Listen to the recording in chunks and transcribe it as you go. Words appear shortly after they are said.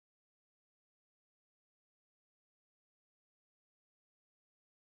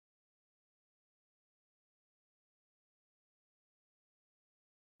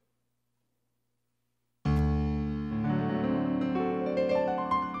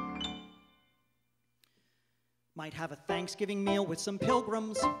Might have a Thanksgiving meal with some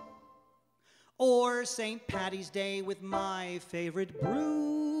pilgrims, or St. Patty's Day with my favorite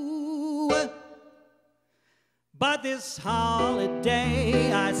brew. But this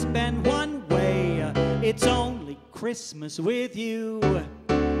holiday I spend one way. It's only Christmas with you.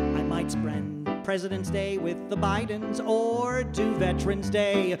 I might spend President's Day with the Bidens, or do Veterans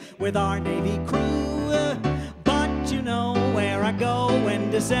Day with our Navy crew. But you know where I go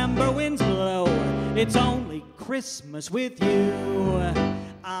when December winds blow. It's only Christmas with you.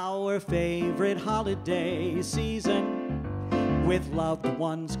 Our favorite holiday season, with loved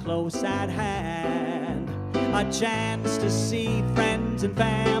ones close at hand. A chance to see friends and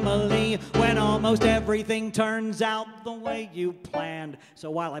family when almost everything turns out the way you planned. So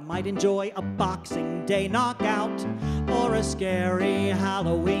while I might enjoy a Boxing Day knockout or a scary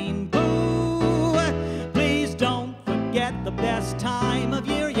Halloween boo, please don't forget the best time of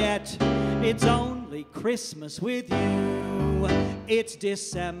year yet. It's only Christmas with you. It's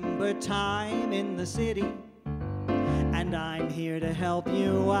December time in the city, and I'm here to help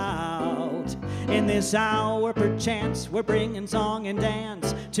you out. In this hour, perchance, we're bringing song and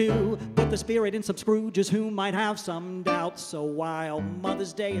dance to put the spirit in some Scrooges who might have some doubts. So while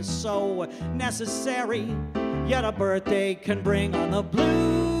Mother's Day is so necessary, yet a birthday can bring on the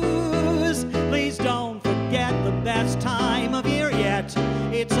blues, please don't forget the best time of year yet.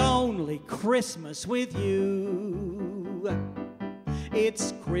 It's only Christmas with you.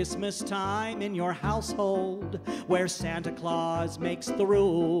 It's Christmas time in your household, where Santa Claus makes the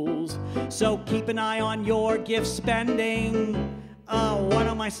rules. So keep an eye on your gift spending. Oh, what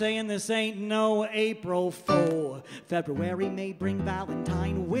am I saying? This ain't no April Fool. February may bring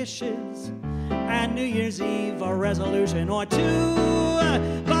Valentine wishes, and New Year's Eve a resolution or two.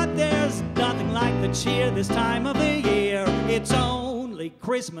 But there's nothing like the cheer this time of the year. It's only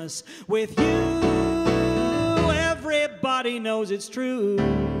Christmas with you. Everybody knows it's true.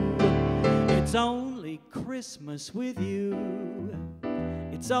 It's only Christmas with you.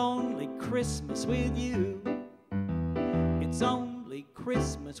 It's only Christmas with you. It's only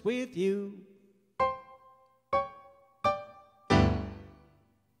Christmas with you.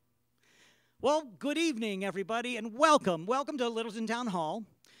 Well, good evening, everybody, and welcome. Welcome to Littleton Town Hall.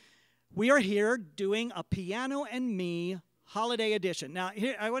 We are here doing a Piano and Me Holiday Edition. Now,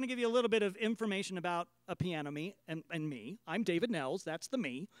 here I want to give you a little bit of information about a piano me and me. I'm David Nehls, that's the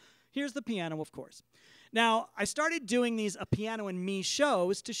me. Here's the piano, of course. Now, I started doing these A Piano and Me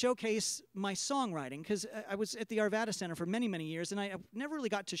shows to showcase my songwriting, because I was at the Arvada Center for many, many years, and I never really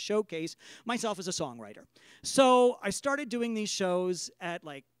got to showcase myself as a songwriter. So I started doing these shows at,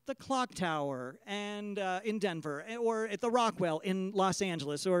 like, the Clock Tower and in Denver, or at the Rockwell in Los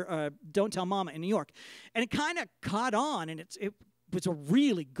Angeles, or Don't Tell Mama in New York. And it kind of caught on, and it was a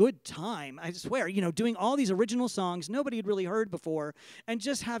really good time, I swear, you know, doing all these original songs nobody had really heard before, and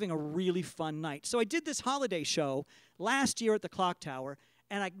just having a really fun night. So I did this holiday show last year at the Clock Tower,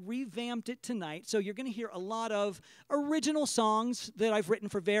 and I revamped it tonight. So you're going to hear a lot of original songs that I've written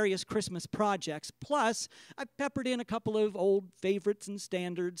for various Christmas projects. Plus, I've peppered in a couple of old favorites and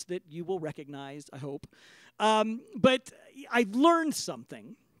standards that you will recognize, I hope. But I've learned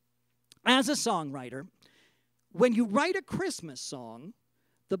something. As a songwriter, when you write a Christmas song,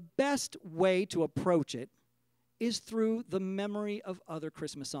 the best way to approach it is through the memory of other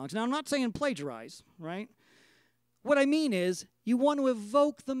Christmas songs. Now, I'm not saying plagiarize, right? What I mean is, you want to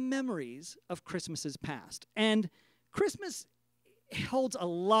evoke the memories of Christmases past. And Christmas holds a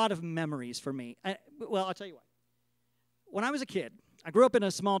lot of memories for me. Well, I'll tell you what. When I was a kid, I grew up in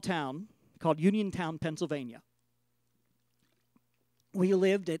a small town called Uniontown, Pennsylvania. We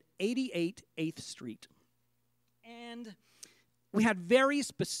lived at 88 8th Street. And we had very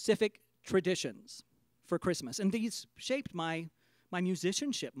specific traditions for Christmas. And these shaped my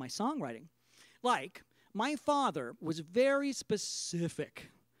musicianship, my songwriting. Like, my father was very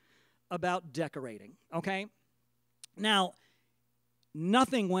specific about decorating, okay? Now,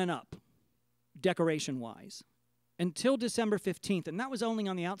 nothing went up decoration-wise until December 15th, and that was only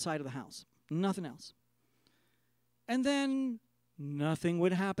on the outside of the house, nothing else. And then nothing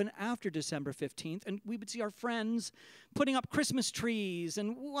would happen after December 15th, and we would see our friends putting up Christmas trees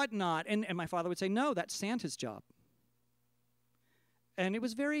and whatnot, and my father would say, no, that's Santa's job. And it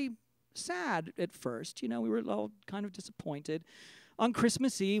was very sad at first. You know, we were all kind of disappointed. On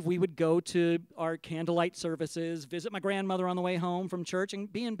Christmas Eve, we would go to our candlelight services, visit my grandmother on the way home from church,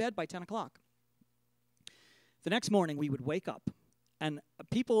 and be in bed by 10 o'clock. The next morning, we would wake up, and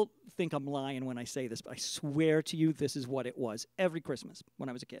people think I'm lying when I say this, but I swear to you, this is what it was every Christmas when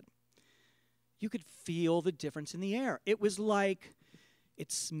I was a kid. You could feel the difference in the air. It was like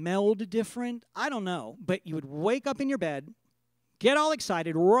it smelled different. I don't know. But you would wake up in your bed, get all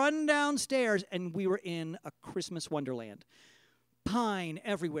excited, run downstairs, and we were in a Christmas wonderland. Pine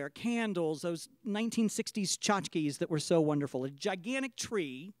everywhere, candles, those 1960s tchotchkes that were so wonderful. A gigantic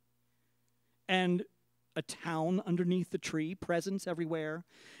tree and a town underneath the tree, presents everywhere,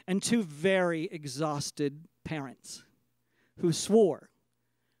 and two very exhausted parents who swore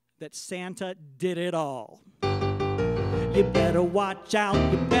that Santa did it all. You better watch out,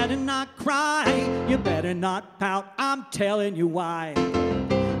 you better not cry, you better not pout, I'm telling you why.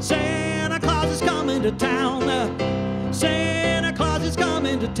 Santa Claus is coming to town, Santa Claus is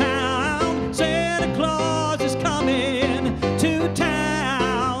coming to town, Santa Claus is coming to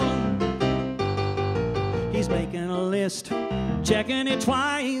town. He's making a list, checking it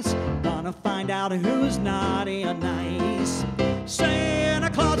twice, gonna find out who's naughty or nice. Santa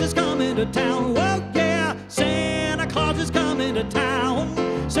Claus is coming to town, whoa yeah, Santa Claus is coming to town,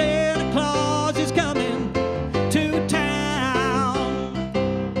 Santa Claus is coming to town.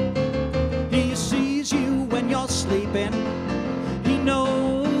 He sees you when you're sleeping, he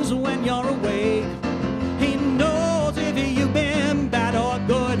knows when you're awake, he knows if you've been bad or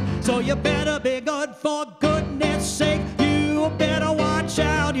good, so you better be good for goodness sake. You better watch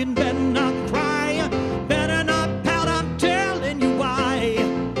out, you better not cry, better not pout, I'm telling you why.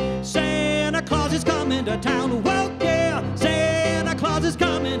 Santa Claus is coming to town, whoa yeah, Santa Claus is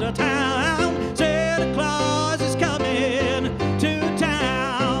coming to town, Santa Claus is coming to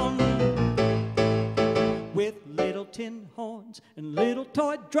town. With little tin horns and little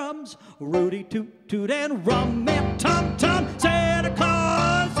toy drums, Rudy toot toot and rum and tum tum, Santa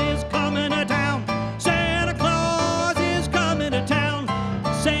Claus is coming to town, Santa Claus is coming to town,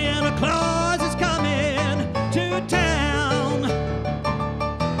 Santa Claus is coming to town.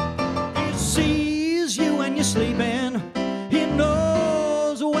 He sees you when you're sleeping, he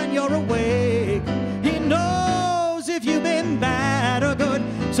knows when you're awake, he knows if you've been bad or good,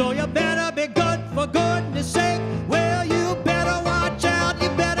 so you better be good for goodness sake. Well, you better watch out, you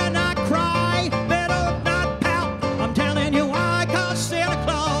better not cry, better not pout, I'm telling you why, 'cause Santa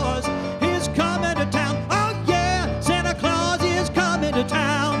Claus is coming to town. Oh yeah, Santa Claus is coming to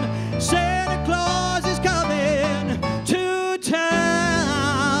town, Santa Claus is coming to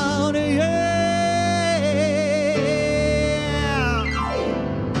town, yeah.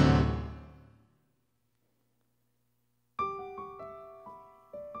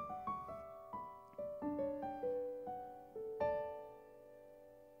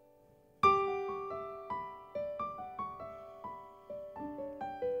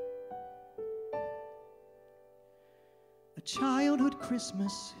 A childhood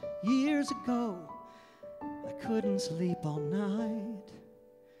Christmas years ago, I couldn't sleep all night.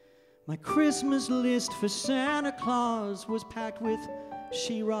 My Christmas list for Santa Claus was packed with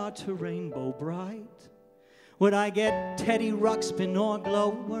she-ra to rainbow bright. Would I get Teddy Ruxpin or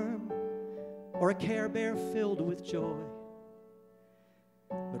glowworm, or a Care Bear filled with joy?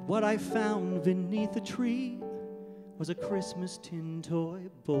 But what I found beneath the tree was a Christmas tin toy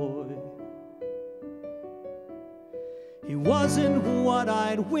boy. He wasn't what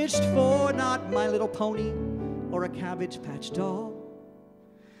I'd wished for, not My Little Pony or a Cabbage Patch doll.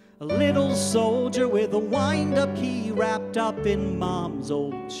 A little soldier with a wind-up key wrapped up in Mom's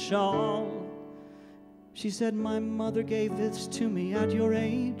old shawl. She said, my mother gave this to me at your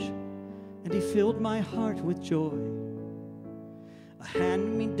age, and he filled my heart with joy. A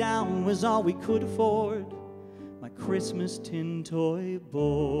hand-me-down was all we could afford, my Christmas tin toy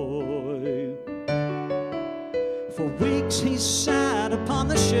boy. For weeks he sat upon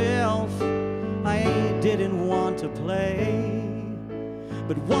the shelf, I didn't want to play.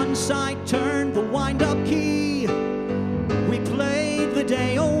 But once I turned the wind-up key, we played the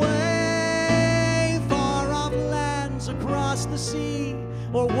day away. Far off lands across the sea,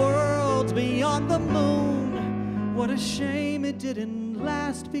 or worlds beyond the moon. What a shame it didn't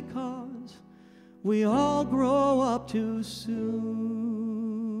last, because we all grow up too soon.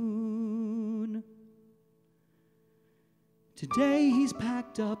 Today he's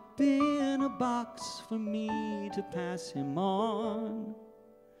packed up in a box for me to pass him on.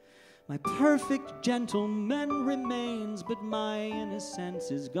 My perfect gentleman remains, but my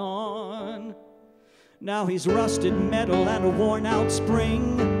innocence is gone. Now he's rusted metal and a worn-out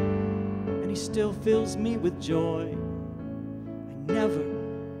spring, and he still fills me with joy. I never,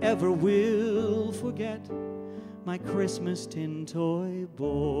 ever will forget my Christmas tin toy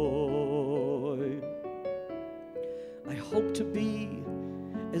boy. I hope to be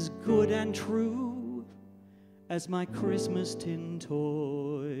as good and true as my Christmas tin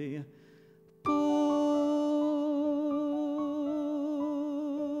toy boy.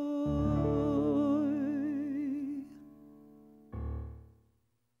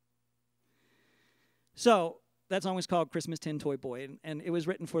 So that song was called Christmas Tin Toy Boy, and it was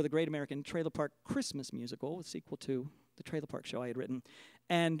written for the Great American Trailer Park Christmas Musical, a sequel to the Trailer Park Show I had written.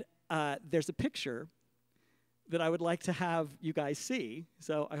 And there's a picture that I would like to have you guys see.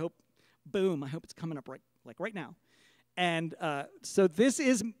 So I hope, boom, I hope it's coming up right now. And so this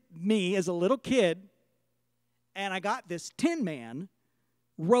is me as a little kid, and I got this Tin Man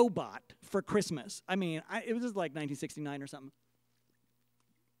robot for Christmas. I mean, it was just like 1969 or something.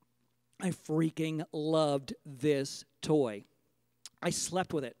 I freaking loved this toy. I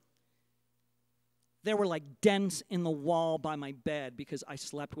slept with it. There were like dents in the wall by my bed because I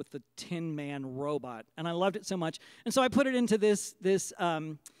slept with the Tin Man robot, and I loved it so much. And so I put it into this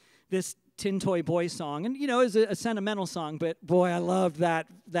Tin Toy Boy song, and you know, it's a sentimental song, but boy, I loved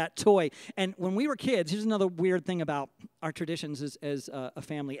that toy. And when we were kids, here's another weird thing about our traditions as a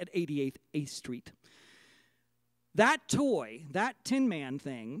family at 88th 8th Street. That toy, that Tin Man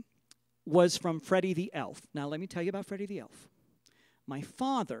thing, was from Freddie the Elf. Now, let me tell you about Freddie the Elf. My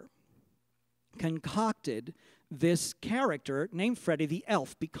father concocted this character named Freddie the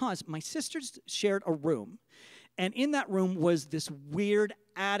Elf because my sisters shared a room, and in that room was this weird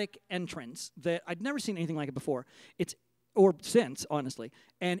attic entrance that I'd never seen anything like it before. Or since, honestly.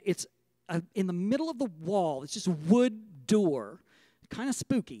 And it's in the middle of the wall. It's just a wood door, kind of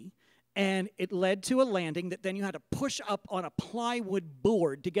spooky. And it led to a landing that then you had to push up on a plywood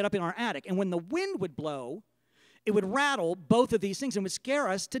board to get up in our attic. And when the wind would blow, it would rattle both of these things and would scare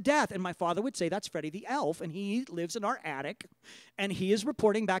us to death. And my father would say, that's Freddie the Elf, and he lives in our attic, and he is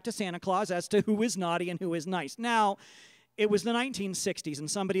reporting back to Santa Claus as to who is naughty and who is nice. Now, it was the 1960s,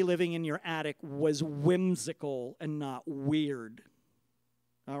 and somebody living in your attic was whimsical and not weird.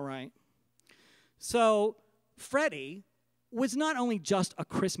 All right? So, Freddie was not only just a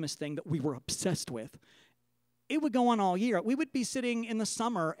Christmas thing that we were obsessed with. It would go on all year. We would be sitting in the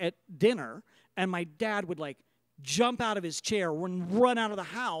summer at dinner, and my dad would, like, jump out of his chair and run out of the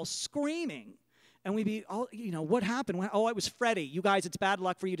house screaming. And we'd be, oh, you know, what happened? Oh, it was Freddie. You guys, it's bad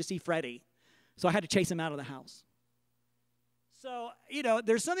luck for you to see Freddie. So I had to chase him out of the house. So, you know,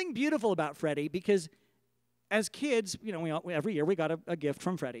 there's something beautiful about Freddie because as kids, you know, every year we got a gift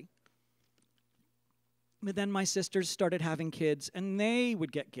from Freddie. But then my sisters started having kids, and they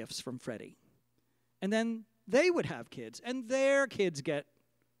would get gifts from Freddie. And then they would have kids, and their kids get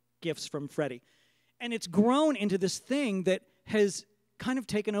gifts from Freddie. And it's grown into this thing that has kind of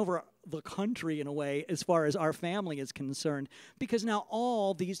taken over the country in a way as far as our family is concerned. Because now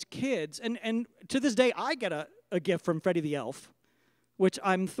all these kids, and to this day I get a gift from Freddie the Elf, which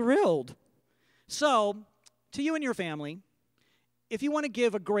I'm thrilled. So, to you and your family, if you want to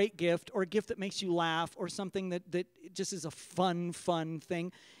give a great gift or a gift that makes you laugh or something that just is a fun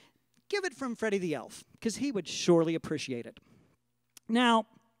thing, give it from Freddie the Elf, because he would surely appreciate it. Now,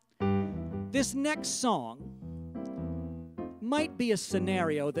 this next song might be a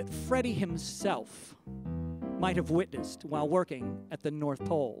scenario that Freddie himself might have witnessed while working at the North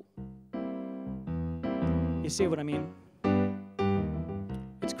Pole. You see what I mean?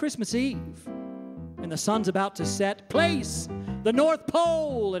 It's Christmas Eve, and the sun's about to set. Place, the North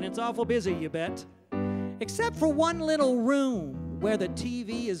Pole, and it's awful busy, you bet. Except for one little room where the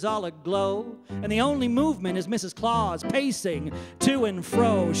TV is all aglow, and the only movement is Mrs. Claus pacing to and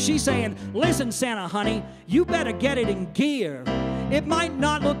fro. She's saying, listen, Santa, honey, you better get it in gear. It might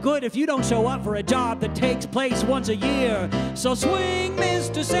not look good if you don't show up for a job that takes place once a year. So swing,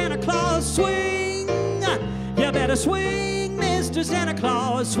 Mr. Santa Claus, swing. You better swing, Mr. Santa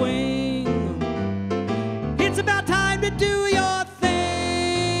Claus, swing. It's about time to do your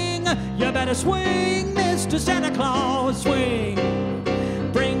thing. You better swing, Mr. Santa Claus, swing.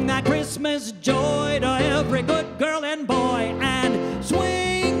 Bring that Christmas joy to every good girl and boy. And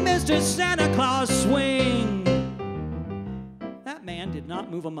swing, Mr. Santa Claus, swing. That man did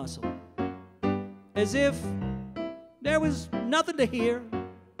not move a muscle, as if there was nothing to hear,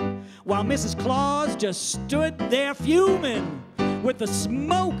 while Mrs. Claus just stood there fuming with the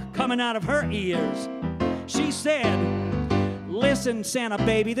smoke coming out of her ears. She said, listen, Santa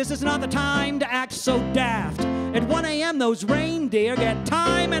baby, this is not the time to act so daft. At 1 a.m. those reindeer get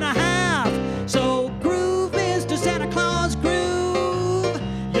time and a half. So groove, Mr. Santa Claus, groove.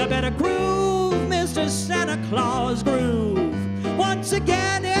 You better groove, Mr. Santa Claus, groove. Once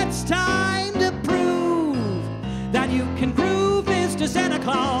again, it's time to prove that you can groove, Mr. Santa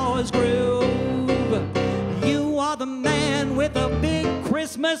Claus, groove. You are the man with a big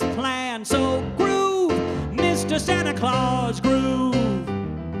Christmas plan, so groove, Mr. Santa Claus, groove.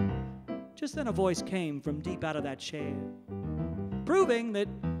 Just then a voice came from deep out of that chair, proving that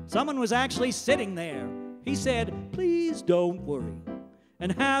someone was actually sitting there. He said, please don't worry.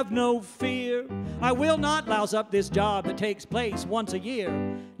 and have no fear. I will not louse up this job that takes place once a year.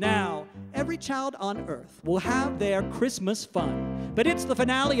 Now, every child on earth will have their Christmas fun, but it's the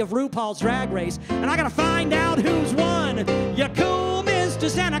finale of RuPaul's Drag Race, and I gotta find out who's won. You're cool, Mr.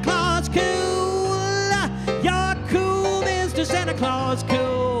 Santa Claus, cool. You're cool, Mr. Santa Claus,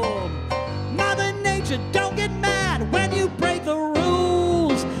 cool. Mother Nature, don't get mad when you break the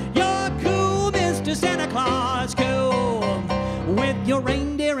rules. You're cool, Mr. Santa Claus, cool. With your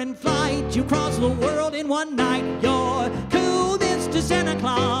reindeer in flight, you cross the world in one night. You're cool, Mr. Santa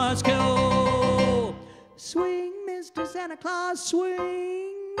Claus, cool. Swing, Mr. Santa Claus, swing.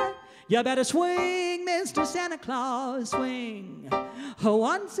 You better swing, Mr. Santa Claus, swing.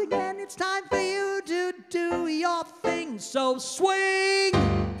 Once again, it's time for you to do your thing, so swing,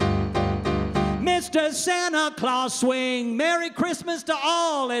 Mr. Santa Claus, swing. Merry Christmas to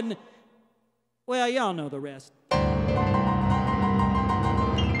all, and, well, y'all know the rest.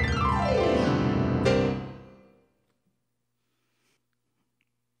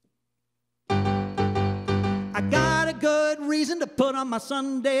 I got a good reason to put on my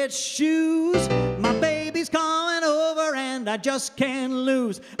Sunday shoes. My baby's coming over and I just can't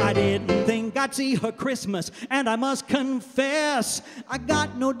lose. I didn't think I'd see her Christmas, and I must confess, I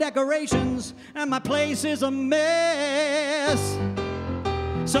got no decorations and my place is a mess.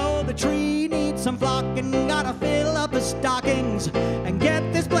 So the tree needs some flocking, gotta fill up the stockings and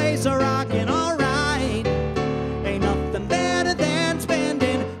get this place a-rockin', alright. Ain't nothing better than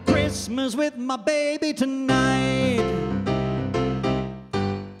spending Christmas with my baby tonight.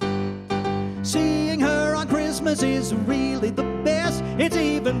 Seeing her on Christmas is really the best. It's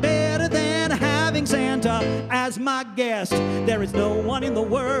even better than having Santa as my guest. There is no one in the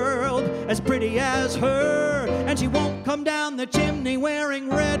world as pretty as her, and she won't come down the chimney wearing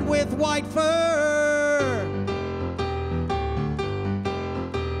red with white fur.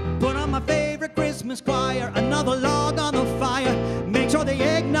 Put on my favorite Christmas choir, another log on the fire. Make sure the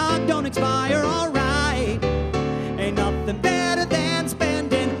eggnog don't expire, alright. Ain't nothing better than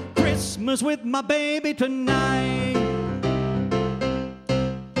spending Christmas with my baby tonight.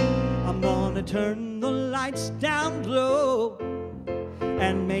 I'm gonna turn the lights down low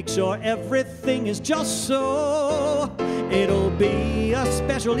and make sure everything is just so. It'll be a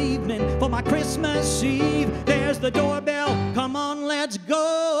special evening for my Christmas Eve. There's the doorbell, come on, let's go.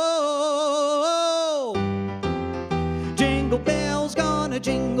 Jingle bells gonna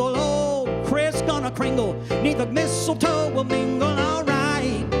jingle, oh, Chris gonna kringle, neath the mistletoe we'll mingle,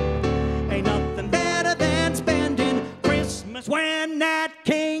 alright. Ain't nothing better than spending Christmas when Nat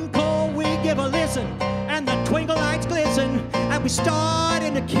King Cole we give a listen, and the twinkle lights glisten, and we start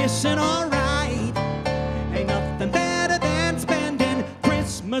into kissing, alright. Ain't nothing better than spending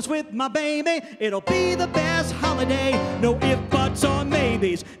Christmas with my baby. It'll be the best holiday, no ifs, buts, or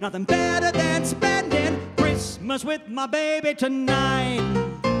maybes. Nothing better than spending Christmas with my baby tonight.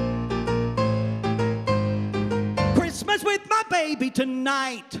 Christmas with my baby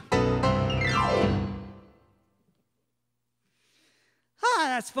tonight. Ah,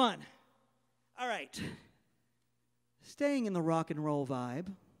 that's fun. All right. Staying in the rock and roll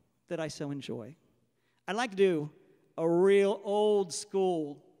vibe that I so enjoy, I'd like to do a real old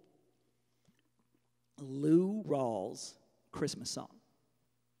school Lou Rawls Christmas song.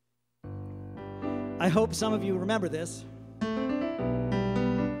 I hope some of you remember this.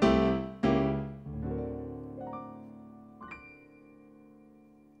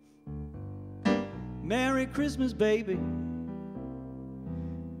 Merry Christmas, baby.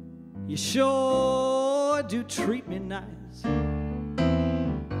 You sure do treat me nice.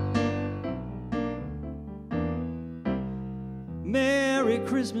 Merry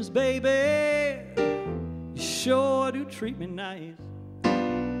Christmas, baby. You sure do treat me nice.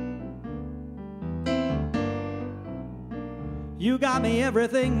 You got me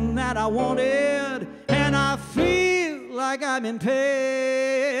everything that I wanted, and I feel like I'm in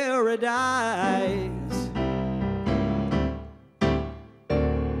paradise.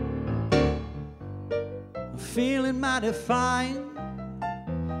 I'm feeling mighty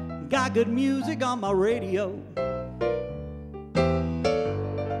fine. Got good music on my radio.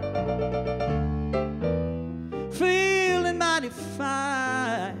 Feeling mighty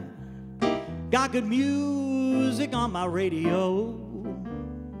fine. Got good music on my radio.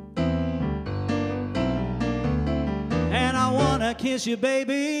 And I wanna kiss you,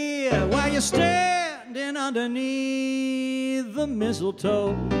 baby, while you're standing underneath the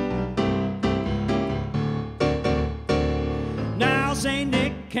mistletoe. Now Saint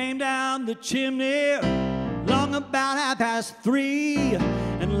Nick came down the chimney long long about 3:30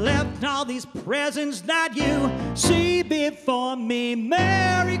 and left all these presents that you see before me.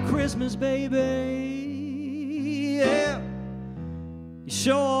 Merry Christmas, baby. Yeah, you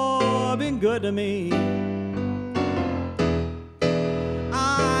sure been good to me.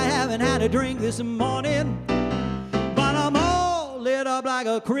 I haven't had a drink this morning, but I'm all lit up like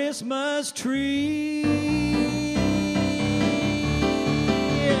a Christmas tree.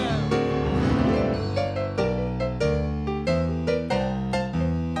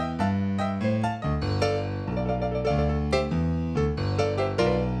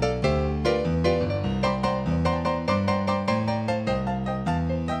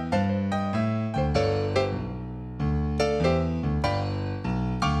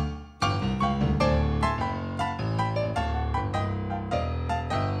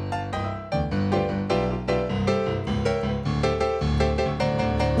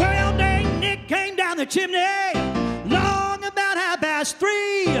 The chimney long about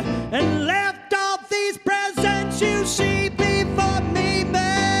 3:30 and left all these presents you see before me.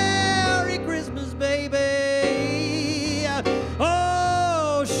 Merry Christmas, baby.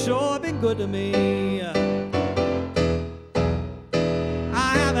 Oh, sure been good to me.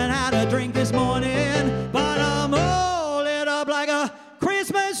 I haven't had a drink this morning, but I'm all lit up like a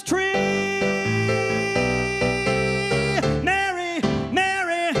Christmas tree.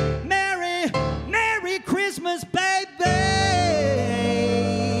 Christmas, baby.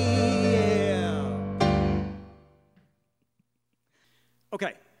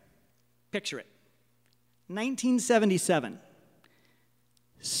 Okay, picture it. 1977,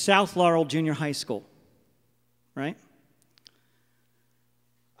 South Laurel Junior High School, right?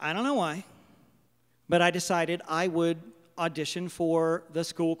 I don't know why, but I decided I would audition for the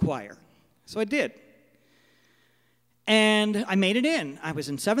school choir. So I did. And I made it in. I was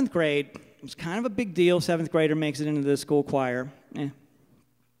in 7th grade. It was kind of a big deal. 7th grader makes it into the school choir.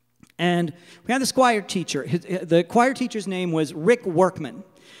 And we had this choir teacher. The choir teacher's name was Rick Workman.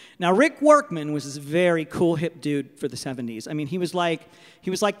 Now, Rick Workman was this very cool, hip dude for the 70s. I mean, he was like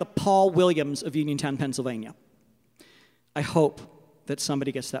the Paul Williams of Uniontown, Pennsylvania. I hope that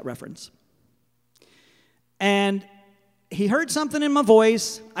somebody gets that reference. And he heard something in my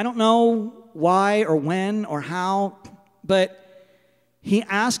voice. I don't know why or when or how, but he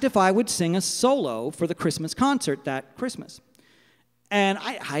asked if I would sing a solo for the Christmas concert that Christmas. And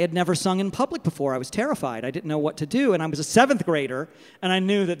I had never sung in public before. I was terrified. I didn't know what to do. And I was a 7th grader, and I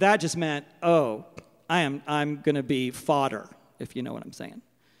knew that that just meant, oh, I'm going to be fodder, if you know what I'm saying.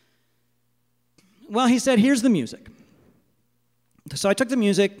 Well, he said, here's the music. So I took the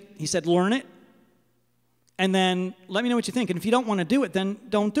music. He said, learn it, and then let me know what you think. And if you don't want to do it, then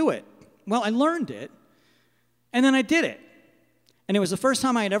don't do it. Well, I learned it, and then I did it. And it was the first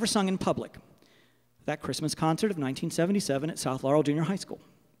time I had ever sung in public. That Christmas concert of 1977 at South Laurel Junior High School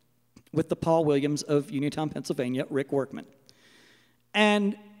with the Paul Williams of Uniontown, Pennsylvania, Rick Workman.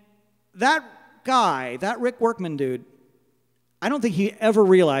 And that guy, that Rick Workman dude, I don't think he ever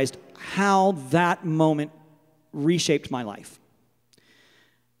realized how that moment reshaped my life.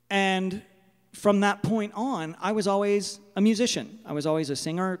 And from that point on, I was always a musician. I was always a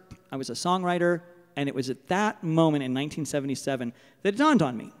singer. I was a songwriter. And it was at that moment in 1977 that it dawned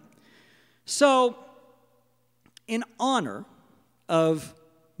on me. So, in honor of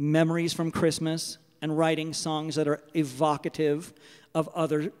memories from Christmas and writing songs that are evocative of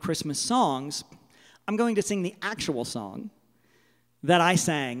other Christmas songs, I'm going to sing the actual song that I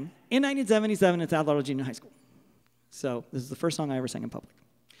sang in 1977 at South Laurel Junior High School. So, this is the first song I ever sang in public.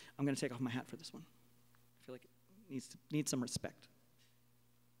 I'm going to take off my hat for this one. I feel like it needs some respect.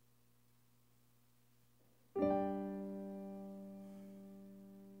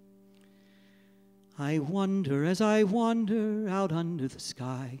 I wonder as I wander out under the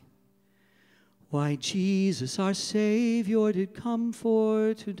sky, why Jesus our Savior did come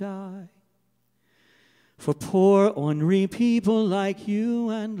for to die. For poor ornery people like you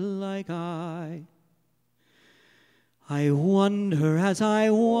and like I wonder as I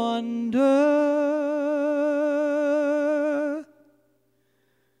wander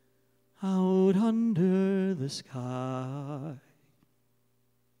out under the sky.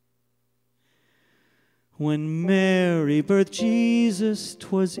 When Mary birthed Jesus,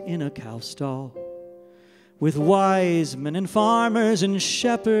 'twas in a cow stall, with wise men and farmers and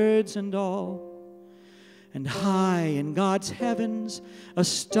shepherds and all. And high in God's heavens a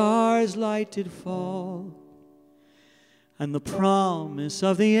star's light did fall, and the promise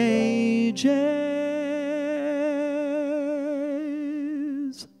of the ages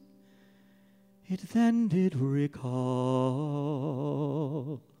it then did recall.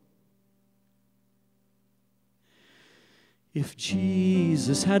 If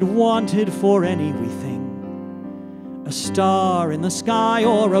Jesus had wanted for anything, a star in the sky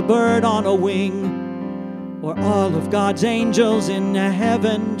or a bird on a wing, or all of God's angels in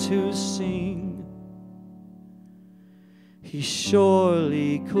heaven to sing, he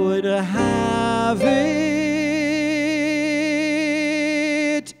surely could have it,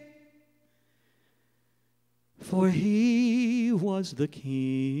 for he was the king.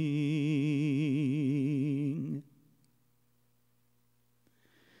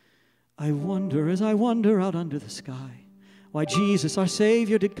 I wonder, as I wander out under the sky, why Jesus, our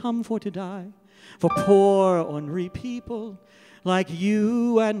Savior, did come for to die, for poor, ornery people like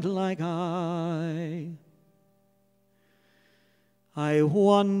you and like I. I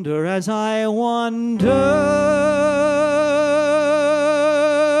wonder, as I wander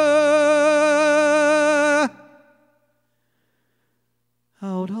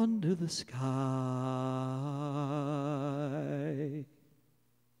out under the sky.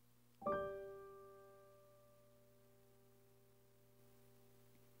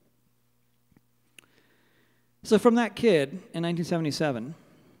 So from that kid in 1977,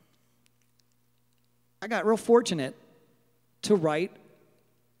 I got real fortunate to write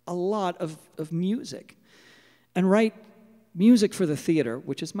a lot of music, and write music for the theater,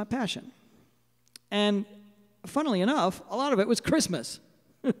 which is my passion. And funnily enough, a lot of it was Christmas.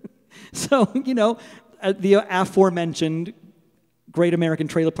 So, you know, the aforementioned Great American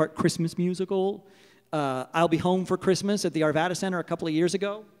Trailer Park Christmas musical, I'll Be Home for Christmas at the Arvada Center a couple of years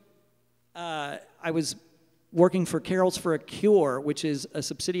ago. I was working for Carols for a Cure, which is a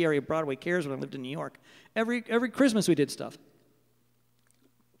subsidiary of Broadway Cares when I lived in New York. Every Christmas we did stuff.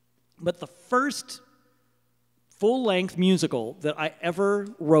 But the first full-length musical that I ever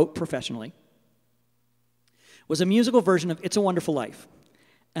wrote professionally was a musical version of It's a Wonderful Life.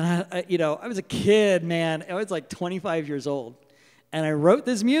 And I was a kid, man. I was like 25 years old. And I wrote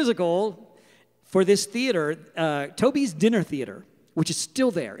this musical for this theater, Toby's Dinner Theater, which is still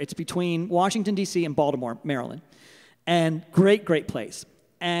there. It's between Washington, D.C. and Baltimore, Maryland. And great, great place.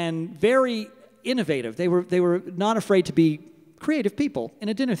 And very innovative. They were not afraid to be creative people in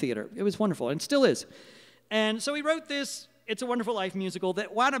a dinner theater. It was wonderful, and still is. And so we wrote this It's a Wonderful Life musical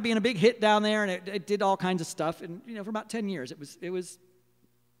that wound up being a big hit down there, and it did all kinds of stuff. And, you know, for about 10 years, it was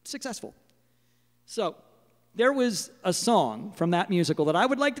successful. So there was a song from that musical that I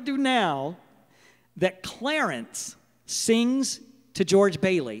would like to do now that Clarence sings to George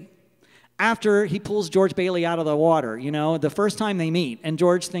Bailey after he pulls George Bailey out of the water, you know, the first time they meet, and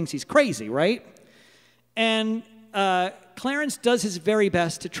George thinks he's crazy, right? And Clarence does his very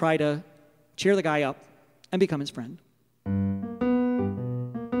best to try to cheer the guy up and become his friend.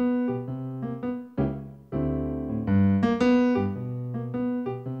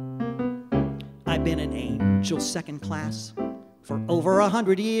 I've been an angel second class for over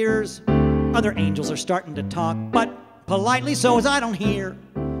 100 years. Other angels are starting to talk, but politely so as I don't hear.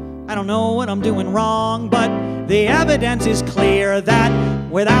 I don't know what I'm doing wrong, but the evidence is clear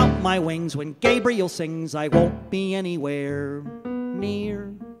that without my wings, when Gabriel sings, I won't be anywhere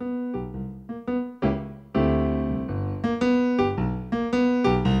near.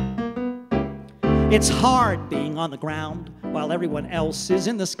 It's hard being on the ground while everyone else is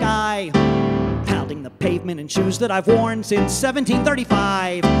in the sky, pounding the pavement in shoes that I've worn since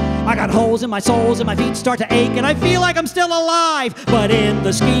 1735. I got holes in my soles and my feet start to ache and I feel like I'm still alive. But in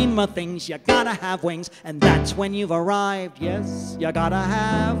the scheme of things, you gotta have wings, and that's when you've arrived. Yes, you gotta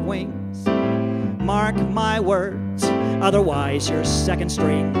have wings. Mark my words, otherwise you're second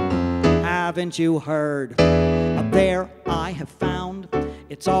string. Haven't you heard? Up there I have found,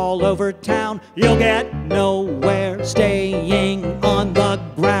 it's all over town. You'll get nowhere staying on the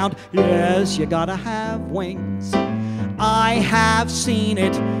ground. Yes, you gotta have wings. I have seen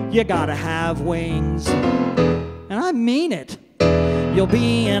it. You gotta have wings. And I mean it. You'll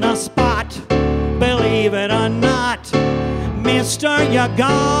be in a spot, believe it or not. Mister, you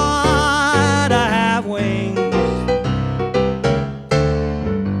gotta have wings.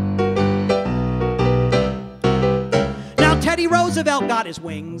 Teddy Roosevelt got his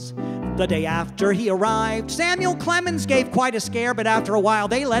wings the day after he arrived. Samuel Clemens gave quite a scare, but after a while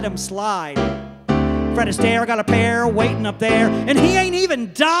they let him slide. Fred Astaire got a pair waiting up there, and he ain't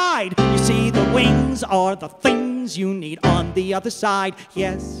even died. You see, the wings are the things you need on the other side.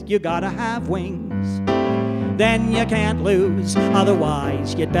 Yes, you gotta have wings. Then you can't lose,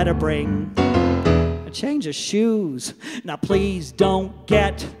 otherwise you'd better bring a change of shoes. Now please don't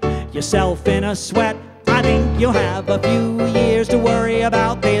get yourself in a sweat. I think you'll have a few years to worry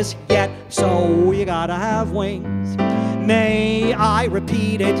about this yet. So you gotta have wings. May I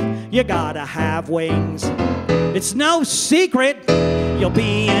repeat it, you gotta have wings. It's no secret you'll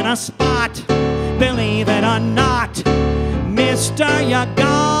be in a spot, believe it or not, mister, you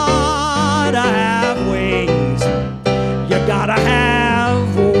gotta have wings. You gotta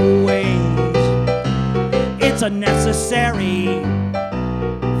have wings. It's a necessary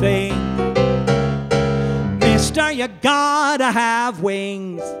thing. Mister, you gotta have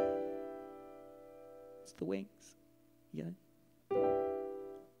wings. It's the wings. Yeah.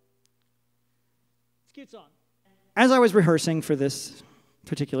 It's a cute song. As I was rehearsing for this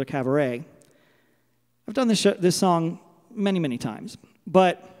particular cabaret, I've done this song many, many times,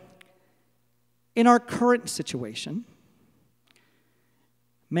 but in our current situation,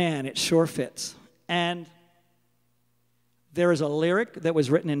 man, it sure fits. And there is a lyric that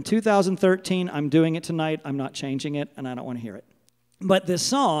was written in 2013. I'm doing it tonight. I'm not changing it, and I don't want to hear it. But this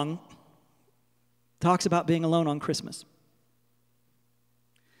song talks about being alone on Christmas,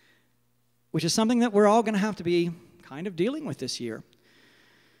 which is something that we're all going to have to be kind of dealing with this year.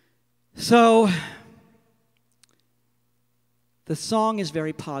 So the song is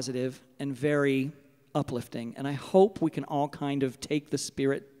very positive and very uplifting, and I hope we can all kind of take the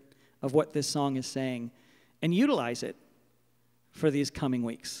spirit of what this song is saying and utilize it for these coming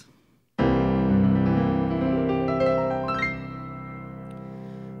weeks.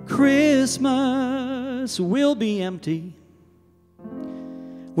 Christmas will be empty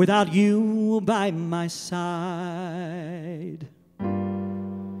without you by my side,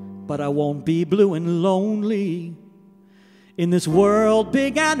 but I won't be blue and lonely in this world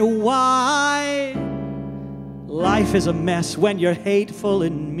big and wide. Life is a mess when you're hateful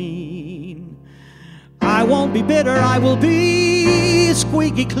and mean. I won't be bitter, I will be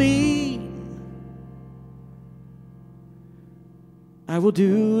squeaky clean. I will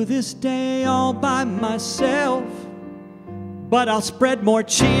do this day all by myself, but I'll spread more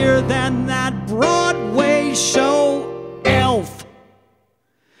cheer than that Broadway show Elf.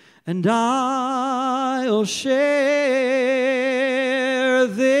 And I'll share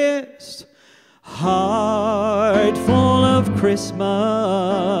this heart full of Christmas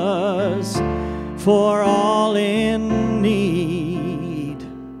for all in need.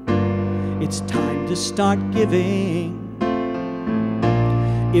 It's time to start giving.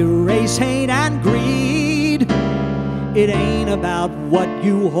 Erase hate and greed. It ain't about what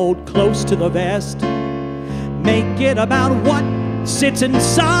you hold close to the vest. Make it about what sits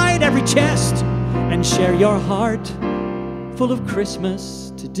inside every chest, and share your heart full of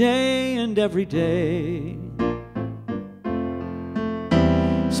Christmas today and every day.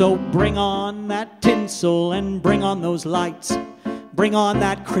 So bring on that tinsel and bring on those lights. Bring on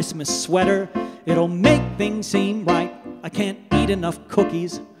that Christmas sweater. It'll make things seem right. I can't eat enough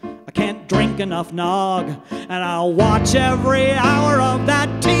cookies. I can't drink enough nog. And I'll watch every hour of that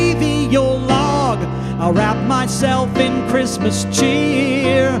TV you'll log. I'll wrap myself in Christmas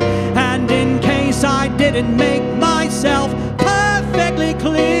cheer. And in case I didn't make myself perfectly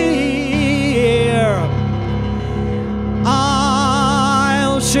clear,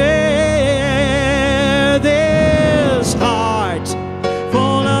 I'll share this heart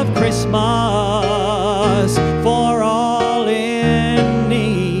full of Christmas for all in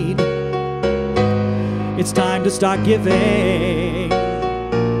need. It's time to start giving.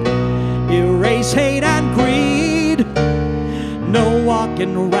 Erase hate and greed. No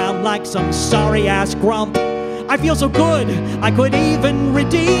walking around like some sorry-ass grump. I feel so good, I could even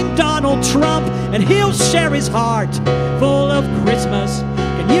redeem Donald Trump, and he'll share his heart full of Christmas.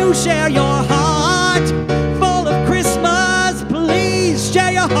 Can you share your heart full of Christmas? Please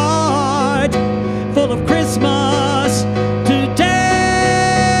share your heart full of Christmas today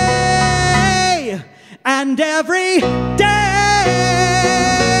and every day.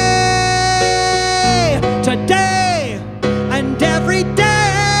 Today and every day.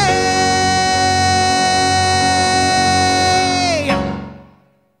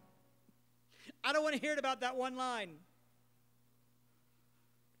 I don't want to hear it about that one line.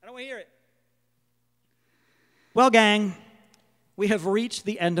 I don't want to hear it. Well, gang, we have reached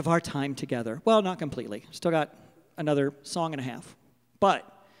the end of our time together. Well, not completely. Still got another song and a half. But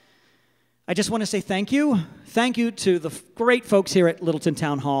I just want to say thank you. Thank you to the great folks here at Littleton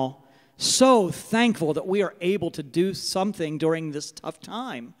Town Hall. So thankful that we are able to do something during this tough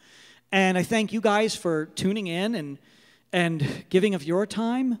time. And I thank you guys for tuning in and giving of your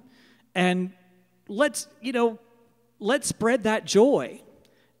time. And let's spread that joy.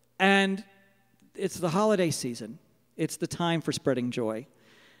 And it's the holiday season. It's the time for spreading joy.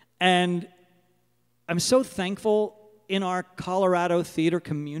 And I'm so thankful in our Colorado theater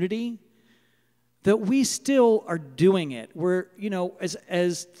community that we still are doing it. We're,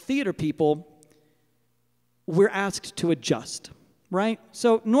 as theater people, we're asked to adjust, right?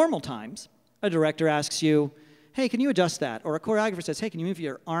 So normal times, a director asks you, hey, can you adjust that? Or a choreographer says, hey, can you move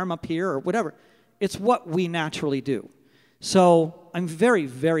your arm up here or whatever? It's what we naturally do. So I'm very,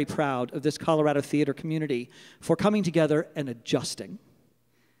 very proud of this Colorado theater community for coming together and adjusting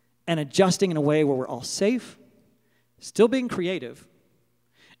in a way where we're all safe, still being creative,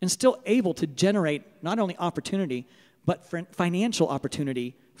 and still able to generate not only opportunity, but financial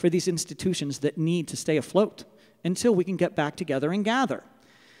opportunity for these institutions that need to stay afloat until we can get back together and gather.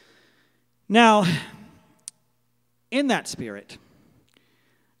 Now, in that spirit,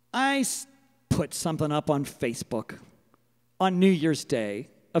 I put something up on Facebook on New Year's Day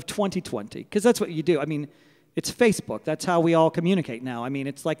of 2020, because that's what you do. I mean, it's Facebook. That's how we all communicate now. I mean,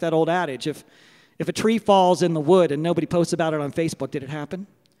 it's like that old adage, if a tree falls in the wood and nobody posts about it on Facebook, did it happen?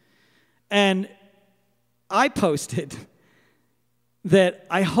 And I posted that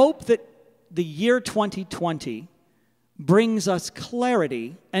I hope that the year 2020 brings us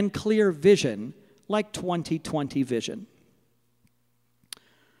clarity and clear vision like 2020 vision.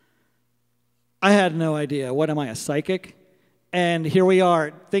 I had no idea. What am I, a psychic? And here we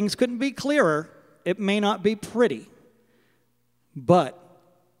are. Things couldn't be clearer. It may not be pretty, but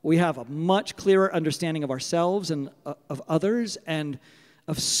we have a much clearer understanding of ourselves and of others and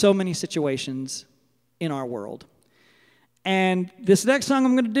of so many situations in our world. And this next song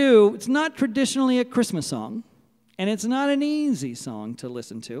I'm going to do, it's not traditionally a Christmas song, and it's not an easy song to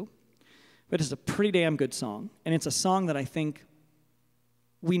listen to, but it's a pretty damn good song, and it's a song that I think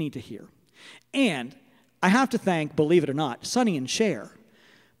we need to hear. And I have to thank, believe it or not, Sonny and Cher,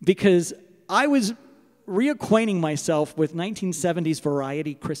 because I was reacquainting myself with 1970s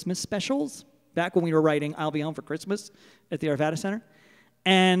variety Christmas specials back when we were writing I'll Be Home for Christmas at the Arvada Center.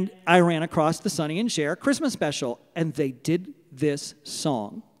 And I ran across the Sonny and Cher Christmas special, and they did this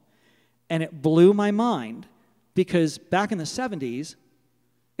song. And it blew my mind, because back in the 70s,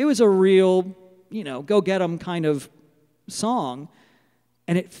 it was a real, go-get-em kind of song,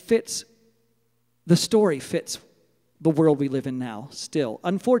 and it fits, the story fits the world we live in now still,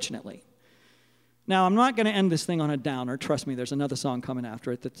 unfortunately. Now, I'm not going to end this thing on a downer. Trust me, there's another song coming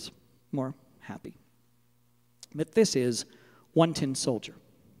after it that's more happy. But this is One Tin Soldier.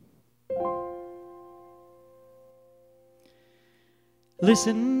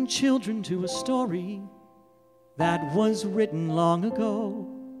 Listen, children, to a story that was written long ago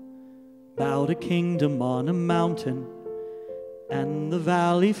about a kingdom on a mountain and the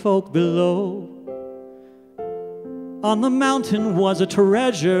valley folk below. On the mountain was a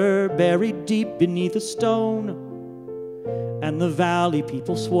treasure buried deep beneath a stone, and the valley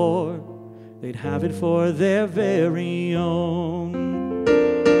people swore they'd have it for their very own.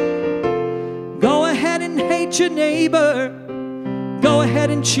 Go ahead and hate your neighbor, go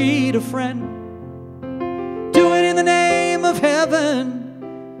ahead and cheat a friend, do it in the name of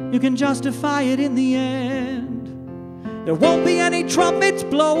heaven, you can justify it in the end. There won't be any trumpets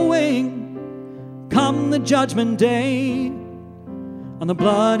blowing come the judgment day, on the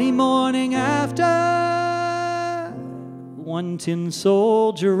bloody morning after one tin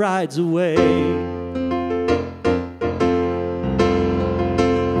soldier rides away.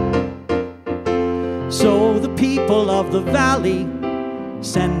 So the people of the valley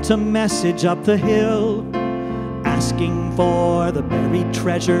sent a message up the hill, asking for the buried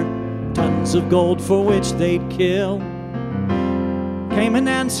treasure, tons of gold for which they'd kill. Came an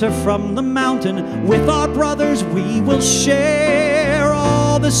answer from the mountain, with our brothers we will share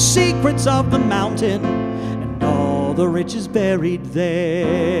all the secrets of the mountain and all the riches buried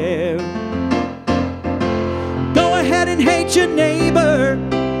there. Go ahead and hate your neighbor,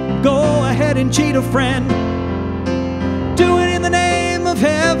 go ahead and cheat a friend, do it in the name of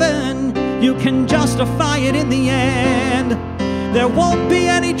heaven, you can justify it in the end. There won't be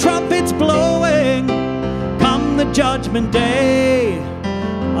any trumpets blowing come the judgment day,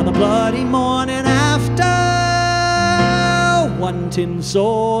 on the bloody morning after one tin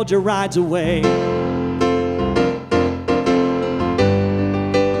soldier rides away.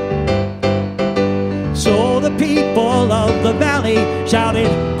 So the people of the valley shouted,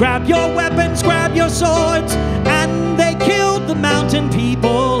 grab your weapons, grab your swords, and they killed the mountain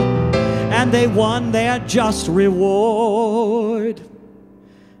people, and they won their just reward.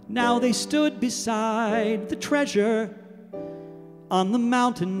 Now they stood beside the treasure on the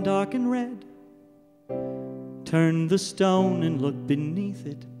mountain dark and red, turned the stone and looked beneath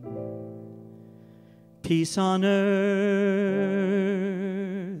it. Peace on earth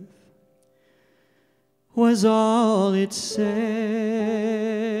was all it said.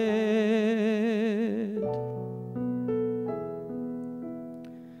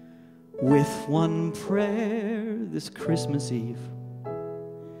 with one prayer this Christmas Eve.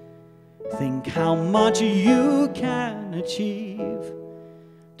 Think how much you can achieve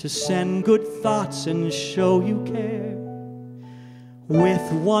to send good thoughts and show you care.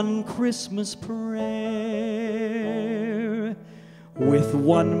 With one Christmas prayer, with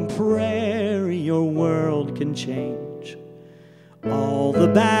one prayer your world can change. All the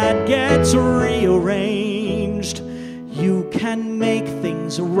bad gets rearranged. You can make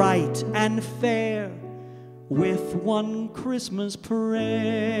things right and fair with one Christmas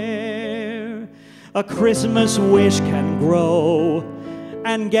prayer. A Christmas wish can grow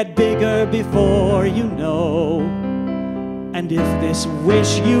and get bigger before you know. And if this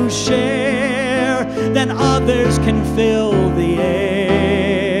wish you share, then others can fill the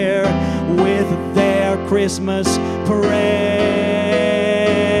air with their Christmas prayer.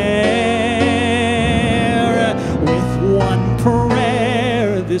 With one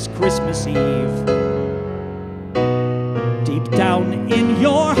prayer this Christmas Eve, deep down in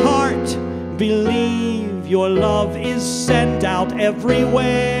your heart, believe your love is sent out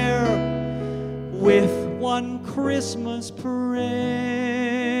everywhere. With one Christmas prayer,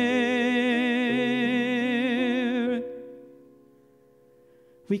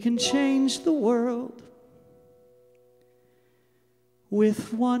 we can change the world.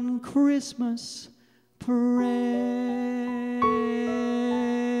 With one Christmas prayer.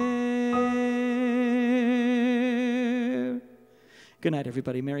 Good night,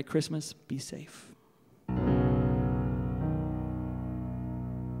 everybody. Merry Christmas. Be safe.